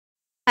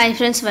Hi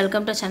friends,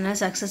 welcome to channel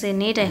Success in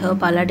NEET. I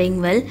hope all are doing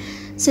well.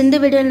 So in the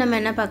video நம்ம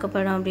என்ன பார்க்க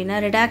போறோம் அப்படினா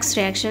Redox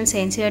reactions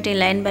NCERT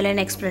line by line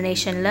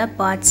explanation ல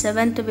part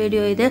 7th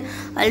video இது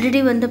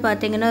already வந்து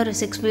பாத்தீங்கன்னா ஒரு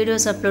 6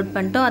 videos அப்லோட்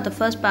பண்ணிட்டோம். அத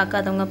ஃபர்ஸ்ட்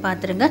பார்க்காதவங்க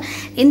பாத்துருங்க.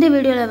 இந்த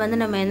வீடியோல வந்து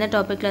நம்ம என்ன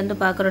டாபிக்ல இருந்து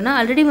பார்க்கறோம்னா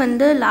ஆல்ரெடி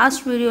வந்து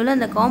லாஸ்ட் வீடியோல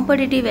அந்த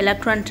competitive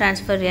electron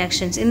transfer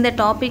reactions இந்த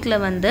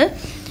டாபிக்ல வந்து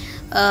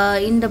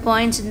இந்த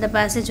பாயிண்ட்ஸ் இந்த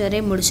பேசேஜ்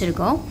வரை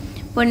முடிச்சிருக்கோம்.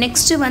 இப்போ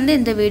நெக்ஸ்ட் வந்து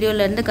இந்த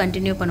வீடியோல இருந்து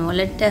கண்டினியூ பண்ணுவோம்.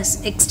 let us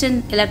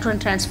extend electron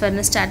transfer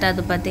னு ஸ்டார்ட்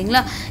ஆகுது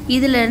பாத்தீங்களா?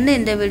 இதில இருந்து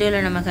இந்த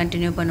வீடியோல நம்ம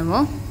கண்டினியூ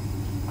பண்ணுவோம்.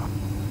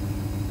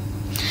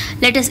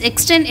 Let us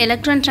extend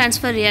electron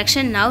transfer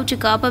reaction now to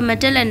copper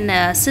metal and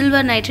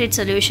silver nitrate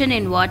solution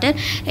in water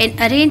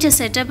and arrange a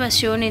setup as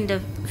shown in the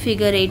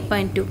figure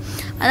 8.2.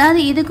 அதாவது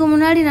இதுக்கு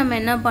முன்னாடி நம்ம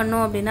என்ன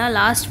பண்ணோம் அப்படினா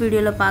லாஸ்ட்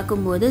வீடியோல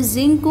பாக்கும்போது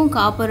ஜிங்க்கும்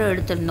காப்பரும்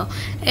எடுத்துறோம்.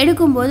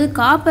 எடுக்கும்போது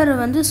காப்பர்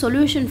வந்து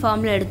சொல்யூஷன்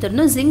ஃபார்ம்ல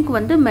எடுத்துறோம், ஜிங்க்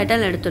வந்து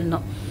மெட்டல்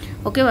எடுத்துறோம்.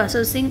 ஓகேவா? ஸோ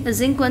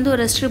ஜிங்க் வந்து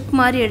ஒரு ஸ்ட்ரிப்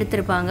மாதிரி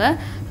எடுத்திருப்பாங்க,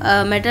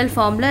 மெட்டல்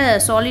ஃபார்மில்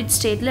சாலிட்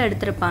ஸ்டேட்டில்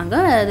எடுத்திருப்பாங்க.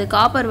 அது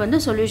காப்பர் வந்து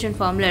சொல்யூஷன்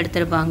ஃபார்மில்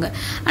எடுத்திருப்பாங்க.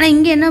 ஆனால்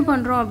இங்கே என்ன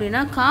பண்ணுறோம்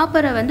அப்படின்னா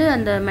காப்பரை வந்து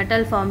அந்த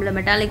மெட்டல் ஃபார்மில்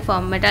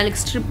மெட்டாலிக்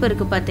ஸ்ட்ரிப்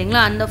இருக்குது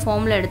பார்த்தீங்களா, அந்த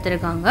ஃபார்மில்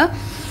எடுத்திருக்காங்க.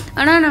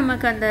 ஆனால்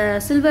நமக்கு அந்த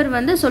சில்வர்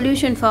வந்து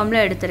சொல்யூஷன்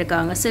ஃபார்மில்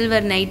எடுத்திருக்காங்க.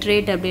 சில்வர்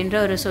நைட்ரேட் அப்படின்ற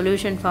ஒரு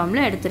சொல்யூஷன்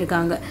ஃபார்மில்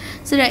எடுத்திருக்காங்க.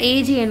 சரி,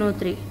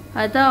 AgNO3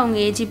 அதுதான் அவங்க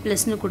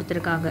Ag+னு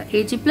கொடுத்துருக்காங்க.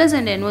 Ag+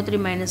 அண்ட்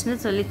NO3-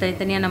 சொல்லி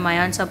தனித்தனியாக நம்ம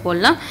அயான்ஸாக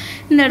போடலாம்.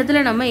 இந்த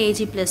இடத்துல நம்ம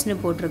Ag+னு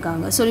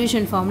போட்டிருக்காங்க.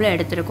 சொல்யூஷன் ஃபார்மில்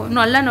எடுத்திருக்கோம்.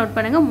 நல்லா நோட்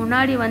பண்ணுங்கள்.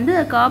 முன்னாடி வந்து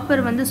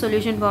காப்பர் வந்து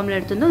சொல்யூஷன் ஃபார்மில்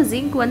எடுத்திருந்தோம்,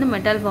 ஜிங்க் வந்து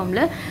மெட்டல்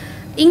ஃபார்மில்.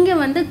 இங்கே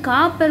வந்து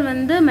காப்பர்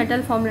வந்து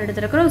மெட்டல் ஃபார்மில்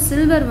எடுத்துருக்கிறோம்,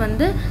 சில்வர்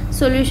வந்து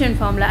சொல்யூஷன்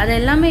ஃபார்மில். அது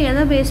எல்லாமே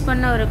எதை பேஸ்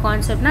பண்ண ஒரு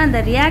கான்செப்ட்னா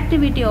அந்த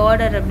ரியாக்டிவிட்டி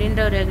ஆர்டர்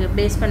அப்படின்ற ஒரு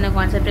பேஸ் பண்ண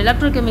கான்செப்ட்.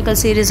 எலக்ட்ரோகெமிக்கல்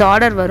சீரிஸ்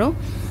ஆர்டர் வரும்,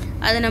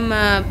 அது நம்ம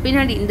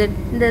பின்னாடி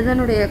இந்த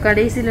இதனுடைய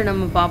கடைசியில்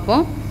நம்ம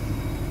பார்ப்போம்.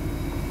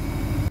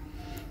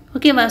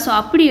 ஓகேவா? ஸோ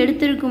அப்படி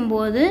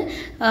எடுத்திருக்கும்போது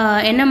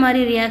என்ன மாதிரி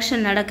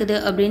ரியாக்ஷன் நடக்குது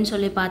அப்படின்னு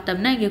சொல்லி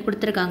பார்த்தோம்னா இங்கே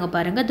கொடுத்துருக்காங்க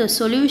பாருங்கள். the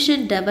solution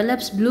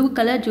develops blue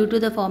color due to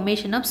the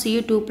formation of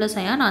Cu2+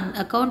 ion on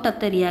account of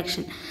the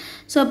reaction.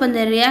 So அப்போ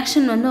இந்த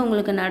ரியாக்ஷன் வந்து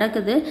உங்களுக்கு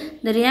நடக்குது.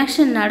 இந்த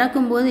ரியாக்ஷன்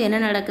நடக்கும்போது என்ன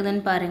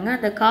நடக்குதுன்னு பாருங்கள்.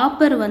 அந்த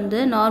காப்பர் வந்து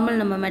நார்மல்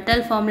நம்ம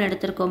மெட்டல் ஃபார்மில்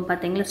எடுத்திருக்கோம்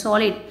பார்த்தீங்களா,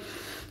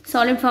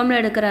 சாலிட் ஃபார்மில்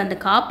எடுக்கிற அந்த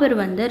காப்பர்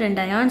வந்து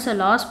 2 அயான்ஸை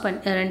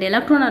ரெண்டு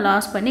எலக்ட்ரானை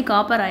லாஸ் பண்ணி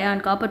காப்பர்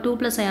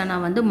 2+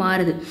 அயானாக வந்து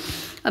மாறுது.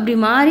 அப்படி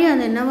மாறி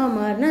அது என்னவா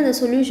மாறினா அந்த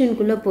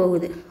சொல்யூஷனுக்குள்ளே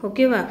போகுது.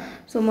 ஓகேவா?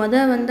 ஸோ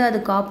வந்து அது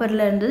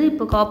காப்பரில் இருந்தது,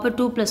 இப்போ காப்பர்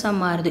 2+ஆக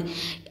மாறுது.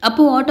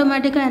 அப்போது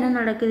ஆட்டோமேட்டிக்காக என்ன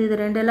நடக்குது, இது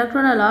 2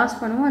 எலக்ட்ரானை லாஸ்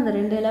பண்ணுவோம், அந்த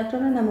 2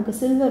 எலக்ட்ரானை நமக்கு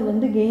சில்வர்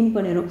வந்து கெயின்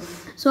பண்ணிடும்.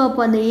 ஸோ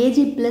அப்போ அந்த Ag+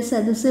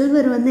 அது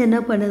சில்வர் வந்து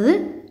என்ன பண்ணுது,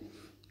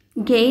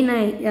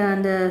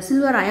 அந்த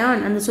சில்வர்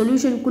அயான் அந்த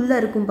சொல்யூஷனுக்குள்ளே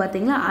இருக்கும்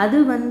பார்த்தீங்களா, அது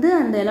வந்து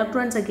அந்த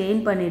எலக்ட்ரான்ஸை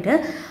கெயின் பண்ணிவிட்டு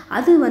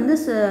அது வந்து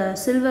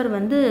சில்வர்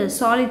வந்து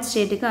சாலிட்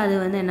ஸ்டேட்டுக்கு அது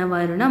வந்து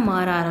என்னவாயிரும்னா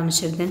மாற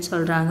ஆரம்பிச்சிருக்குன்னு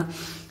சொல்கிறாங்க.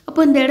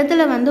 அப்போ இந்த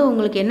இடத்துல வந்து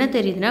உங்களுக்கு என்ன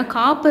தெரியுதுன்னா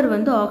காப்பர்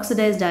வந்து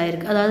ஆக்சிடைஸ்ட்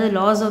ஆகிருக்கு, அதாவது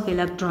லாஸ் ஆஃப்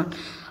எலக்ட்ரான்.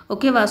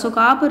 ஓகேவா? ஸோ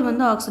காப்பர்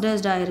வந்து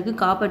ஆக்சிடைஸ்ட் ஆகிருக்கு,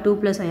 காப்பர்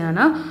 2+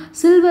 அயானா.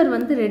 சில்வர்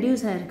வந்து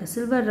ரெடியூஸ் ஆகிருக்கு,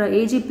 சில்வர்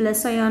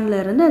Ag+ அயானில்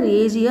இருந்து அது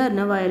Agயாக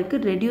என்னவாயிருக்கு,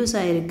 ரெடியூஸ்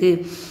ஆகிருக்கு.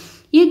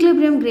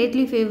 Equilibrium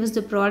greatly favors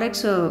the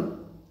products.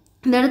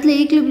 இந்த இடத்துல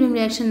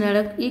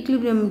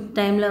ஈக்லிபிரியம்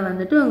டைமில்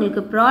வந்துட்டு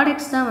உங்களுக்கு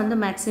ப்ராடக்ட்ஸ் தான் வந்து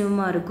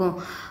மேக்ஸிமமாக இருக்கும்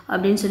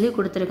அப்படின்னு சொல்லி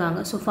கொடுத்துருக்காங்க.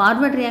 ஸோ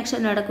ஃபார்வர்ட்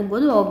ரியாக்ஷன்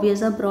நடக்கும்போது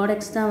ஆப்வியஸாக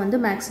ப்ராடக்ட்ஸ் தான் வந்து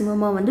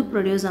மேக்ஸிமமாக வந்து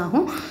ப்ரொடியூஸ்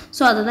ஆகும்.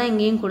 ஸோ அதை தான்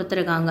இங்கேயும்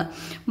கொடுத்துருக்காங்க.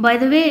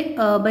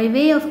 by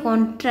way of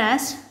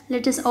contrast,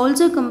 let us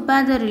also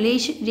compare the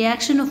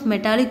reaction of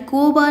metallic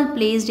cobalt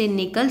placed in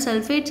nickel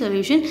sulfate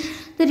solution.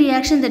 The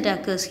reaction that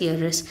occurs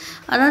here is,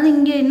 அதாவது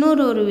இங்கே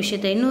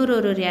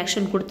இன்னொரு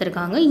ரியாக்ஷன்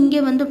கொடுத்துருக்காங்க.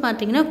 இங்கே வந்து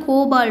பார்த்தீங்கன்னா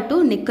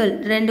கோபால்ட்டும் நிக்கல்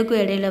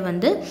ரெண்டுக்கும் இடையில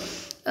வந்து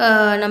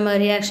நம்ம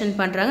ரியாக்ஷன்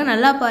பண்ணுறாங்க.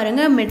 நல்லா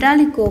பாருங்கள்,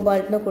 மெட்டாலிக்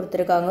கோபால்ட்னு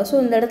கொடுத்துருக்காங்க. ஸோ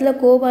இந்த இடத்துல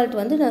கோபால்ட்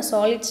வந்து நான்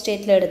சாலிட்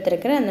ஸ்டேட்டில்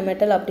எடுத்திருக்கிறேன், அந்த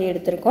மெட்டல் அப்படியே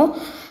எடுத்திருக்கோம்.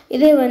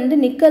 இதே வந்து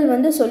நிக்கல்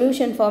வந்து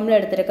சொல்யூஷன் ஃபார்மில்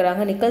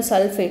எடுத்திருக்கிறாங்க, நிக்கல்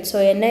சல்ஃபேட். ஸோ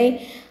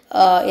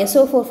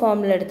SO4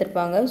 ஃபார்மில்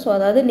எடுத்திருப்பாங்க. ஸோ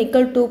அதாவது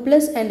நிக்கல்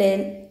 2+ அண்ட்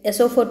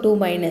SO4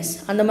 2-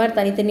 அந்த மாதிரி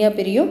தனித்தனியாக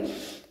பிரியும்.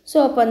 ஸோ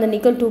அப்போ அந்த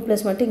நிக்கல்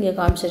 2+ மட்டும் இங்கே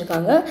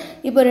காமிச்சிருக்காங்க.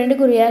 இப்போ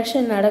ரெண்டுக்கும்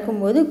ரியாக்ஷன்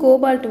நடக்கும்போது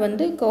கோபால்ட்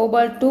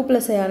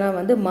 2+ அயானாக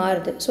வந்து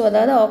மாறுது. ஸோ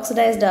அதாவது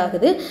ஆக்சிடைஸ்ட்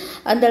ஆகுது.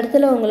 அந்த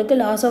இடத்துல உங்களுக்கு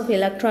லாஸ் ஆஃப்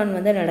எலக்ட்ரான்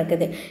வந்து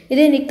நடக்குது.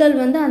 இதே நிக்கல்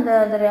வந்து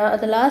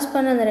அதை லாஸ்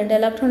பண்ண அந்த 2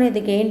 எலக்ட்ரானை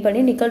இது கெயின்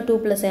பண்ணி நிக்கல்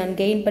 2+ அயான்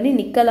கெயின் பண்ணி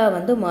நிக்கலாக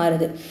வந்து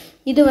மாறுது.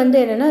 இது வந்து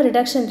என்னென்னா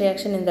ரிடக்ஷன்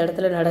ரியாக்ஷன் இந்த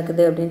இடத்துல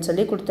நடக்குது அப்படின்னு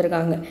சொல்லி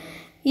கொடுத்துருக்காங்க.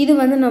 இது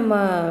வந்து நம்ம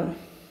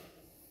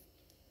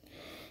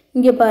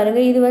இங்கே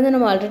பாருங்கள், இது வந்து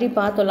நம்ம ஆல்ரெடி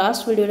பார்த்தோம்,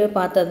 லாஸ்ட் வீடியோவிலே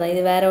பார்த்தது தான்.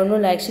 இது வேறு ஒன்றும்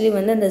இல்லை. ஆக்சுவலி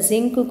வந்து அந்த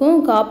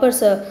ஜிங்க்குக்கும்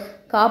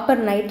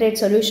காப்பர்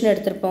நைட்ரேட் சொல்யூஷன்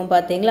எடுத்திருப்போம்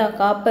பார்த்தீங்களா,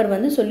 காப்பர்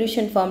வந்து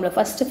சொல்யூஷன் ஃபார்மில்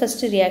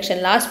ஃபஸ்ட்டு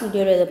ரியாக்ஷன் லாஸ்ட்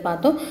வீடியோவில் இதை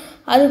பார்த்தோம்.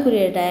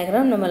 அதுக்குரிய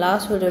டயக்ராம் நம்ம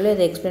லாஸ்ட் வீடியோவில்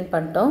இதை எக்ஸ்பிளைன்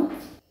பண்ணிட்டோம்.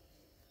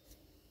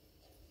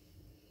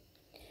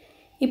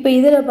 இப்போ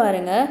இதில்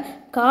பாருங்கள்,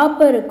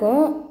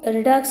 காப்பருக்கும்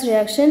redox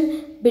reaction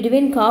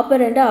between copper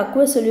and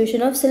aqueous solution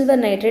of silver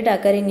nitrate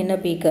occurring in a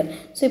beaker.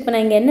 So இப்போ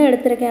நான் இங்கே என்ன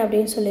எடுத்திருக்கேன்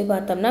அப்படின்னு சொல்லி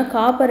பார்த்தோம்னா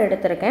காப்பர்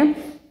எடுத்திருக்கேன்.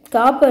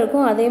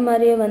 காப்பருக்கும் அதே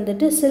மாதிரியே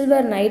வந்துட்டு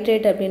சில்வர்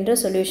நைட்ரேட் அப்படின்ற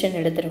சொல்யூஷன்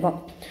எடுத்திருக்கோம்.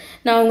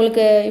 நான்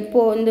உங்களுக்கு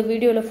இப்போது இந்த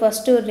வீடியோவில்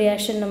ஃபஸ்ட்டு ஒரு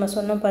ரியாக்ஷன் நம்ம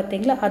சொன்னோம்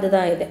பார்த்தீங்களா,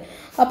 அதுதான் இது.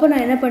 அப்போ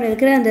நான் என்ன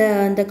பண்ணியிருக்கிறேன்,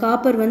 அந்த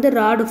காப்பர் வந்து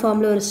ராடு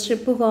ஃபார்மில் ஒரு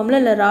ஸ்ட்ரிப்பு ஃபார்மில்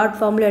இல்லை ராட்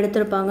ஃபார்மில்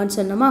எடுத்திருப்பாங்கன்னு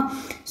சொன்னோமா.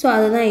 ஸோ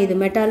அதுதான் இது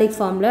மெட்டாலிக்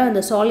ஃபார்மில்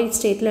அந்த சாலிட்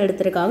ஸ்டேட்டில்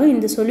எடுத்திருக்காங்க.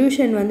 இந்த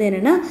சொல்யூஷன் வந்து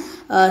என்னென்னா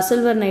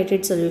சில்வர்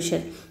நைட்ரேட்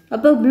சொல்யூஷன்.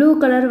 அப்போ ப்ளூ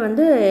கலர்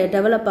வந்து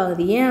டெவலப்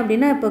ஆகுது. ஏன்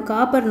அப்படின்னா இப்போ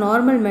காப்பர்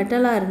நார்மல்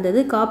மெட்டலாக இருந்தது,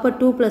 காப்பர்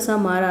 2+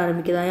 மாற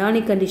ஆரம்பிக்குது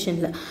அயானிக்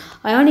கண்டிஷனில்.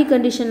 அயானிக்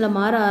கண்டிஷனில்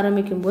மாற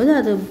ஆரம்பிக்கும் போது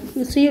அது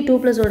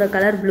Cu2+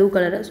 colour blue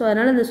colour. So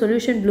அதனால் இந்த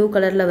சொல்யூஷன் ப்ளூ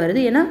கலரில்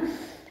வருது. ஏன்னா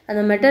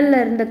அந்த மெட்டலில்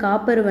இருந்த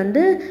காப்பர்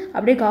வந்து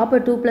அப்படியே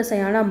காப்பர் 2+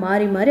 அயானாக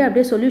மாறி மாறி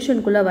அப்படியே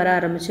சொல்யூஷனுக்குள்ளே வர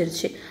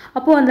ஆரம்பிச்சிருச்சு.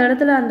 அப்போது அந்த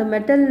இடத்துல அந்த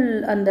மெட்டல்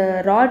அந்த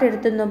ராட்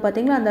எடுத்திருந்தோம்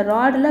பார்த்தீங்களா, அந்த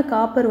ராடில்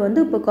காப்பர் வந்து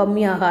இப்போ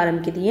கம்மியாக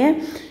ஆரம்பிக்குது.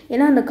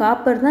 ஏன்னா அந்த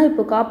காப்பர் தான்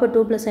இப்போ காப்பர்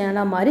 2+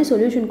 அயானாக மாறி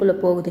சொல்யூஷனுக்குள்ளே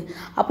போகுது.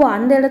 அப்போது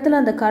அந்த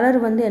இடத்துல அந்த கலர்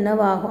வந்து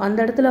என்னவாகும், அந்த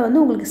இடத்துல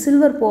வந்து உங்களுக்கு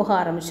சில்வர் போக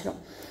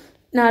ஆரம்பிச்சிடும்.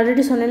 நான்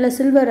ஆல்ரெடி சொன்னேன்ல,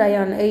 சில்வர்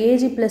அயான்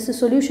Ag+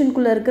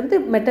 சொல்யூஷனுக்குள்ளே இருக்கிறது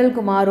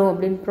மெட்டலுக்கு மாறும்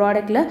அப்படின்னு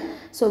ப்ராடக்டில்.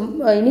 ஸோ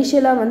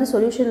இனிஷியலாக வந்து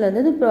சொல்யூஷனில்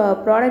இருந்தது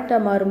ப்ராடக்டாக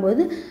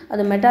மாறும்போது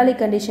அது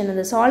மெட்டாலிக் கண்டிஷன்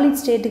அந்த சாலிட்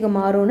ஸ்டேட்டுக்கு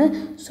மாறும்னு.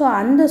 ஸோ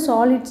அந்த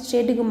சாலிட்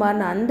ஸ்டேட்டுக்கு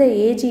மாறின அந்த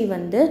Ag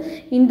வந்து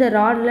இந்த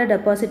ராடில்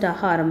டெபாசிட்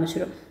ஆக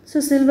ஆரம்பிச்சிடும்.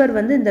 ஸோ சில்வர்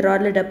வந்து இந்த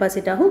ராடில்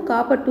டெபாசிட் ஆகும்.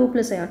 காப்பர்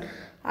 2+ அயான்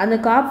அந்த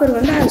காப்பர்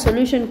வந்து அந்த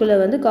சொல்யூஷனுக்குள்ளே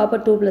வந்து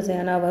காப்பர் 2+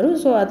 அயானாக வரும்.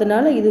 ஸோ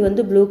அதனால் இது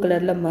வந்து ப்ளூ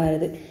கலரில்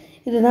மாறுது.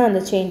 இதுதான்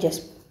அந்த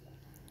சேஞ்சஸ்.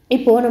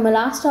 இப்போது நம்ம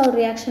லாஸ்ட்டாக ஒரு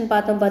ரியாக்ஷன்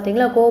பார்த்தோம்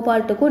பார்த்தீங்களா,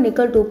 கோபால்ட்டுக்கும்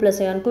நிக்கல் 2+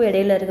 அயானுக்கும்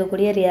இடையில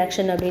இருக்கக்கூடிய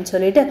ரியாக்ஷன் அப்படின்னு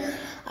சொல்லிட்டு,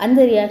 அந்த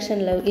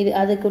ரியாக்ஷனில் இது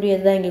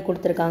அதுக்குரியது தான் இங்கே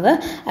கொடுத்துருக்காங்க.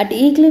 At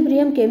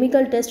equilibrium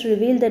chemical test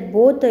reveal that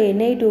both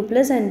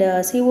Na2+ and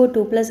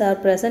CO2+ are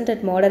present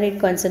at moderate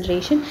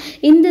concentration.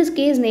 In this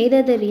case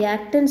neither the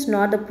reactants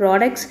nor the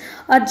products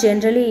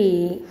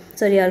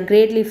are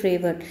greatly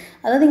favored.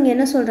 அதாவது இங்கே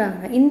என்ன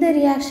சொல்கிறாங்க, இந்த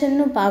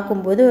ரியாக்ஷன்னு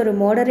பார்க்கும்போது ஒரு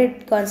மாடரேட்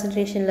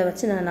கான்சன்ட்ரேஷனில்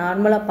வச்சு நான்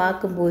நார்மலாக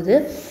பார்க்கும்போது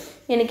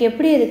எனக்கு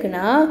எப்படி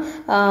இருக்குன்னா,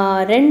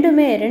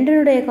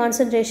 ரெண்டுனுடைய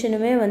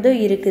கான்சன்ட்ரேஷனுமே வந்து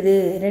இருக்குது,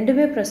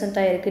 ரெண்டுமே ப்ரெசென்ட்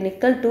ஆகிருக்கு.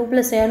 நிக்கல்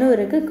 2+ அயானும்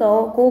இருக்குது,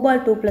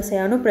 கோபால்ட் 2+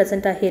 அயானும்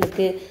ப்ரெசென்ட்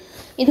ஆகியிருக்கு.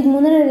 இதுக்கு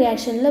முந்தின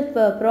ரியாக்ஷனில்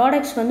இப்போ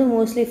ப்ராடக்ட்ஸ் வந்து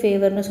மோஸ்ட்லி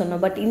ஃபேவர்னு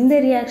சொன்னோம். பட் இந்த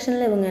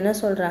ரியாக்ஷனில் இவங்க என்ன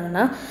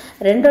சொல்கிறாங்கன்னா,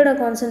 ரெண்டோட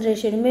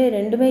கான்சன்ட்ரேஷனுமே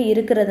ரெண்டுமே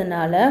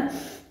இருக்கிறதுனால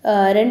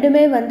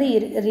ரெண்டுமே வந்து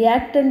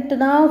ரியாக்டன்ட்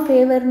தான்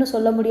ஃபேவர்னு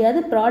சொல்ல முடியாது,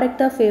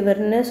 ப்ராடக்டாக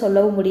ஃபேவர்னு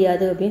சொல்லவும்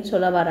முடியாது அப்படின்னு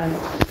சொல்ல வராங்க.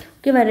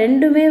 ஓகேவா,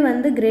 ரெண்டுமே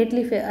வந்து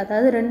கிரேட்லி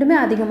அதாவது ரெண்டுமே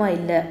அதிகமாக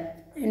இல்லை,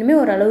 ரெண்டுமே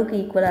ஓரளவுக்கு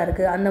ஈக்குவலாக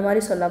இருக்குது அந்த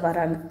மாதிரி சொல்ல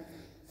வராங்க.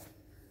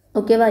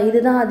 ஓகேவா,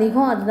 இதுதான்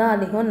அதிகம் அதுதான்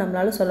அதிகம்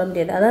நம்மளால சொல்ல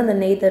முடியாது. அதான் அந்த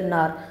நெய்தர்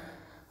நார்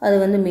அது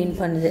வந்து மீன்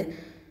பண்ணுது.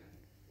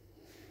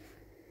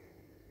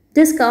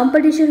 This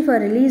competition for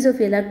release of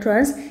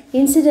electrons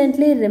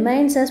incidentally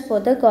reminds us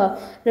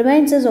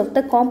of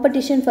the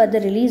competition for the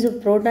release of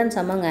protons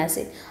among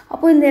acid.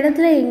 அப்போ இந்த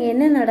இடத்துல இங்கே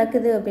என்ன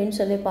நடக்குது அப்படின்னு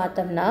சொல்லி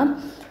பார்த்தோம்னா,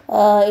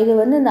 இது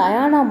வந்து இந்த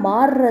அயானா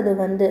மாறுறது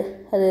வந்து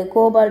அது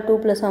கோபால்ட்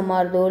 2+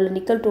 மாறுதோ இல்லை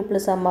நிக்கல்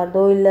 2+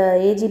 மாறுதோ இல்லை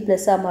Ag+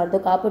 மாறுதோ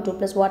காப்பர்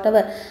 2+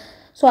 வாட்டவர்.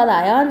 ஸோ அது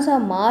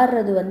அயான்ஸாக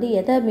மாறுறது வந்து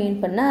எதை மீன்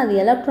பண்ணால், அது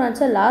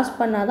எலக்ட்ரான்ஸை லாஸ்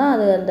பண்ணால் தான்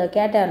அது அந்த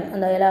கேட்டான்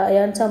அந்த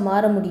அயான்ஸாக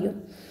மாற முடியும்.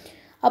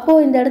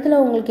 அப்போது இந்த இடத்துல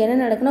உங்களுக்கு என்ன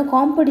நடக்குன்னா,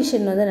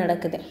 காம்படிஷன் வந்து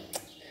நடக்குது.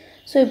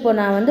 ஸோ இப்போ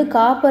நான் வந்து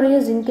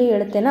காப்பரையும் ஜிங்கையும்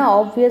எடுத்தேன்னா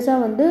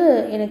ஆப்வியஸாக வந்து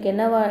எனக்கு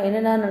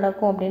என்னென்ன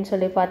நடக்கும் அப்படின்னு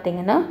சொல்லி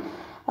பார்த்தீங்கன்னா,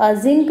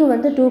 ஜிங்க்கு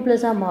வந்து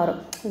 2+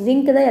 மாறும்.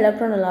 ஜிங்க்கு தான்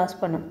எலக்ட்ரானை லாஸ்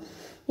பண்ணும்.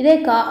 இதே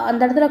அந்த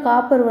இடத்துல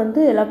காப்பர்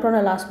வந்து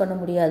எலக்ட்ரானை லாஸ் பண்ண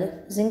முடியாது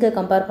ஜிங்கை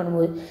கம்பேர்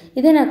பண்ணும்போது.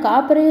 இதே நான்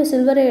காப்பரையும்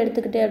சில்வரையும்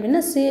எடுத்துக்கிட்டேன்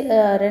அப்படின்னா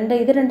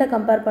ரெண்டை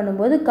கம்பேர்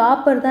பண்ணும்போது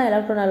காப்பர் தான்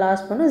எலக்ட்ரானை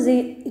லாஸ் பண்ணும்,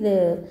 இது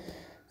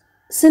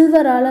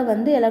சில்வரால்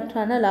வந்து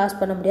எலக்ட்ரானை லாஸ்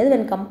பண்ண முடியாது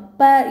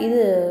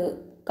இது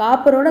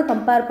காப்பரோட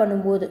கம்பேர்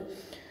பண்ணும்போது.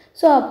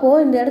 ஸோ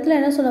அப்போது இந்த இடத்துல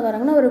என்ன சொல்ல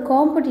வராங்கன்னா, ஒரு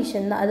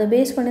காம்படிஷன் தான், அதை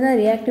பேஸ் பண்ணி தான்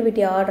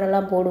ரியாக்டிவிட்டி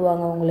ஆர்டரெல்லாம்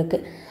போடுவாங்க உங்களுக்கு.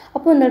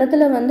 அப்போது இந்த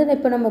இடத்துல வந்து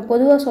இப்போ நம்ம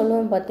பொதுவாக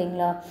சொல்லுவோம்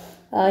பார்த்தீங்களா,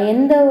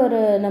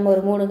 நம்ம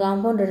ஒரு 3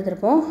 காம்பவுண்ட்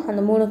எடுத்திருப்போம்,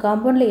 அந்த 3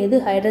 காம்பவுண்டில் எது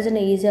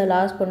ஹைட்ரஜனை ஈஸியாக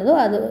லாஸ் பண்ணுதோ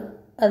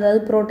அதாவது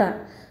புரோட்டான்.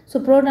 ஸோ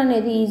புரோட்டான்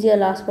எது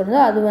ஈஸியாக லாஸ் பண்ணுதோ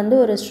அது வந்து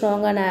ஒரு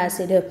ஸ்ட்ராங்கான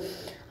ஆசிடு.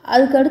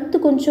 அதுக்கடுத்து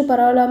கொஞ்சம்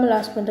பரவாயில்லாமல்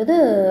லாஸ் பண்ணுறது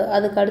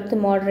அதுக்கு அடுத்து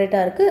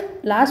மாடரேட்டாக இருக்குது,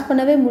 லாஸ்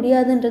பண்ணவே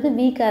முடியாதுன்றது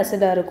வீக்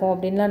ஆசிடாக இருக்கும்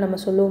அப்படின்லாம் நம்ம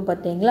சொல்லுவோம்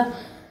பார்த்தீங்களா.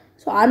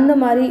 ஸோ அந்த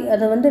மாதிரி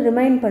அதை வந்து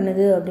ரிமைண்ட்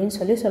பண்ணுது அப்படின்னு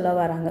சொல்ல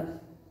வராங்க.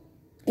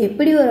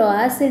 எப்படி ஒரு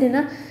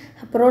ஆசிடுனா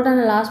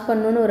புரோட்டானை லாஸ்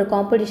பண்ணணுன்னு ஒரு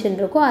காம்படிஷன்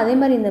இருக்கும், அதே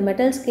மாதிரி இந்த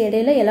மெட்டல்ஸ்க்கு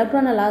இடையில்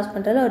எலக்ட்ரானை லாஸ்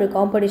பண்ணுறதுல ஒரு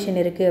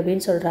காம்படிஷன் இருக்குது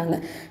அப்படின்னு சொல்கிறாங்க.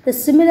 த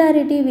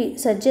similarity we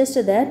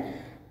suggest that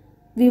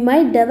we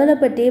might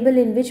develop a table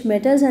in which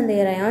metals and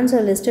their ions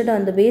are listed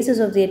on the basis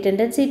of their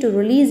tendency to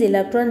release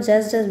electrons,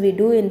 just as we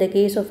do in the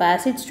case of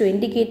acids, to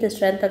indicate the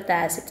strength of the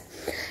acid.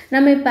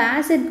 நம்ம இப்போ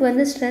ஆசிட்க்கு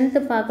வந்து strength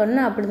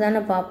பார்க்கணுன்னா அப்படி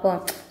தானே பார்ப்போம்.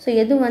 So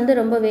எது வந்து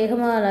ரொம்ப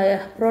வேகமாக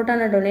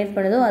புரோட்டானை டொனேட்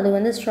பண்ணுதோ அது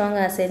வந்து ஸ்ட்ராங்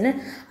ஆசிட்னு.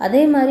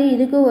 அதே மாதிரி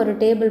இதுக்கு ஒரு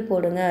டேபிள்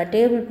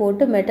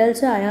போட்டு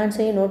மெட்டல்ஸும்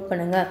அயான்ஸையும் நோட்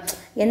பண்ணுங்கள்,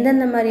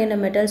 எந்தெந்த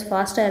மாதிரியான மெட்டல்ஸ்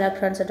ஃபாஸ்ட்டாக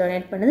எலக்ட்ரான்ஸை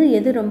டொனேட் பண்ணுது,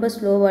 எது ரொம்ப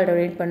ஸ்லோவாக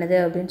டொனேட் பண்ணுது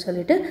அப்படின்னு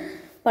சொல்லிட்டு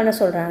பண்ண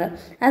சொல்கிறாங்க.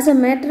 As a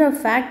matter of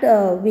fact,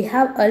 we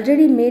have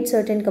already made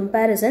certain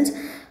comparisons.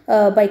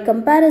 By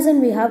comparison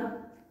we have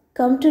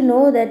come to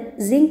know that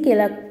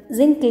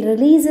zinc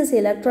releases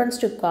electrons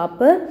to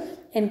copper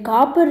and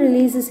copper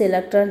releases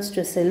electrons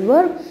to silver,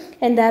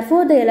 and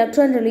therefore the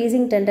electron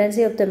releasing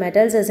tendency of the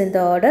metals is in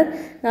the order.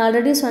 நான்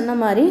already சொன்ன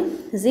மாதிரி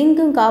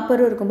ஜிங்க்கும்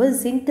காப்பரும் இருக்கும்போது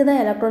zinc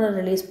தான் எலக்ட்ரானை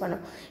release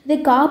பண்ணும். இதே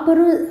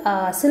காப்பரும்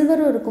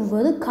சில்வரும்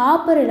இருக்கும்போது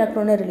copper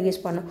எலக்ட்ரானை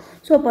ரிலீஸ் பண்ணும்.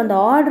 ஸோ அப்போ அந்த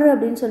ஆர்டர்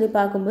அப்படின்னு சொல்லி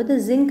பார்க்கும்போது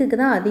ஜிங்க்குக்கு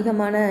தான்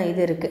அதிகமான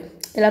இது இருக்குது,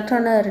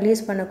 எலக்ட்ரானை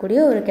ரிலீஸ் பண்ணக்கூடிய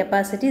ஒரு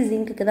கெப்பாசிட்டி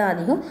ஜிங்க்குக்கு தான்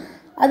அதிகம்.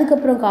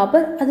 அதுக்கப்புறம்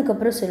காப்பர்,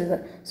 அதுக்கப்புறம்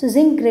silver. So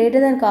zinc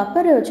greater than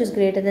copper which is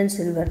greater than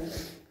silver.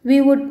 We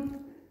would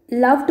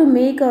love to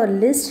make our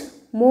list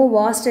more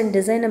vast and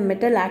design a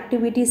metal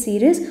activity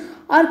series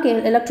or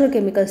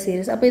electrochemical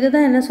series. அப்போ இதை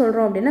தான் என்ன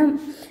சொல்கிறோம் அப்படின்னா,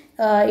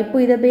 இப்போ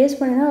இதை பேஸ்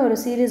பண்ணி தான் ஒரு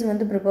சீரீஸ்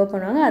வந்து ப்ரிப்பேர்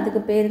பண்ணுவாங்க.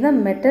 அதுக்கு பேர் தான்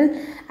metal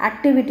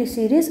activity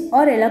series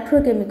R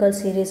electrochemical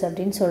series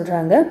அப்படின்னு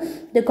சொல்கிறாங்க.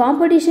 The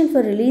competition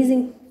for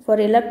releasing for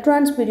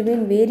electrons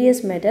between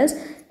various metals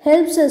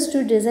helps us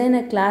to design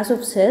a class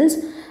of cells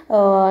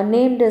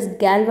named as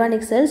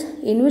galvanic cells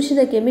in which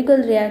the chemical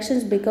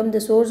reactions become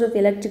the source of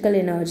electrical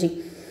energy.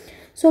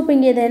 So இப்போ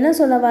இங்கே இதை என்ன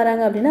சொல்ல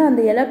வராங்க அப்படின்னா,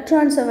 அந்த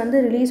எலக்ட்ரான்ஸை வந்து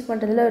release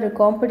பண்ணுறதுல ஒரு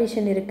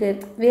காம்படிஷன் இருக்குது.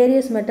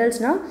 வேரியஸ்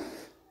மெட்டல்ஸ்னால்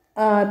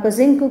இப்போ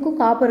ஜிங்க்குக்கும்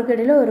காப்பருக்கு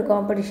இடையில் ஒரு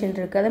காம்படிஷன்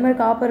இருக்குது, அதே மாதிரி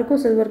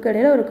காப்பருக்கும் சில்வருக்கு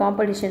இடையில் ஒரு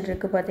காம்படிஷன்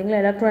இருக்குது பார்த்தீங்களா,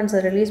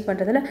 எலக்ட்ரான்ஸை ரிலீஸ்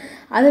பண்ணுறதுல.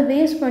 அதை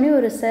பேஸ் பண்ணி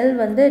ஒரு செல்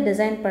வந்து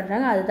டிசைன்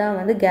பண்ணுறாங்க, அதுதான்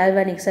வந்து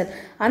கேல்வானிக் செல்.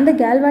 அந்த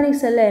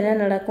கேல்வானிக் செல்லில் என்ன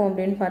நடக்கும்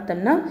அப்படின்னு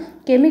பார்த்தோம்னா,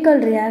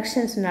 கெமிக்கல்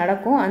ரியாக்ஷன்ஸ்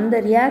நடக்கும். அந்த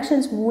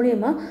ரியாக்ஷன்ஸ்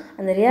மூலிமா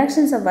அந்த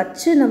ரியாக்ஷன்ஸை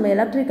வச்சு நம்ம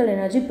எலக்ட்ரிக்கல்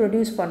எனர்ஜி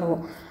ப்ரொடியூஸ்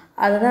பண்ணுவோம்.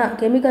 அதுதான்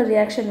கெமிக்கல்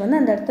ரியாக்ஷன் வந்து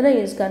அந்த இடத்துல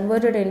இஸ்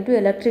கன்வெர்டட் இன்டு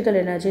எலக்ட்ரிக்கல்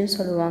எனர்ஜின்னு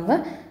சொல்லுவாங்க.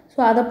 ஸோ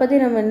அதை பற்றி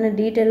நம்ம இன்னும்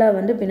டீட்டெயிலாக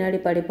வந்து பின்னாடி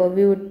படிப்போம்.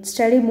 We would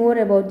study more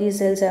about these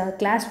cells.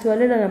 Class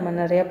 12ல் நம்ம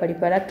நிறையா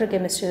படிப்போம்,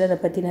 எலக்ட்ரோகெமிஸ்ட்ரியில் அதை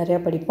பற்றி நிறையா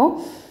படிப்போம்.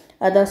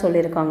 அதான்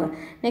சொல்லியிருக்காங்க.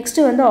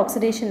 நெக்ஸ்ட்டு வந்து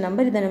ஆக்சிடேஷன்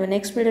நம்பர். இதை நம்ம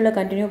நெக்ஸ்ட் வீடியோவில்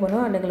கண்டினியூ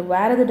பண்ணுவோம். அண்ட் உங்களுக்கு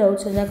வேறு எது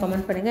டவுட்ஸ் இருந்தால்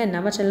கமெண்ட் பண்ணுங்கள்.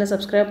 நம்ம சேனலை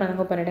சப்ஸ்கிரைப்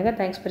பண்ணிவிடுங்க.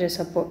 Thanks for your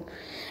support.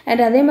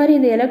 And அதே மாதிரி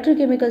இந்த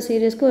எலக்ட்ரோகெமிக்கல்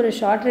சீரீஸ்க்கு ஒரு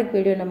ஷார்ட் ட்ரிக்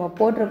வீடியோ நம்ம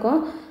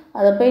போட்டிருக்கோம்,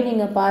 அதை போய்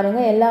நீங்கள்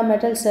பாருங்கள். எல்லா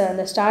மெட்டல்ஸ்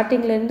அந்த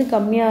ஸ்டார்டிங்லேருந்து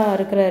கம்மியாக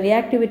இருக்கிற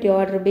ரியாக்டிவிட்டி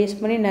ஆர்டர் பேஸ்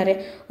பண்ணி நிறைய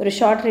ஒரு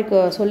ஷார்ட் ட்ரிக்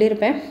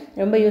சொல்லியிருப்பேன்,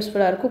 ரொம்ப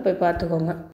யூஸ்ஃபுல்லாக இருக்கும், போய் பார்த்துக்கோங்க.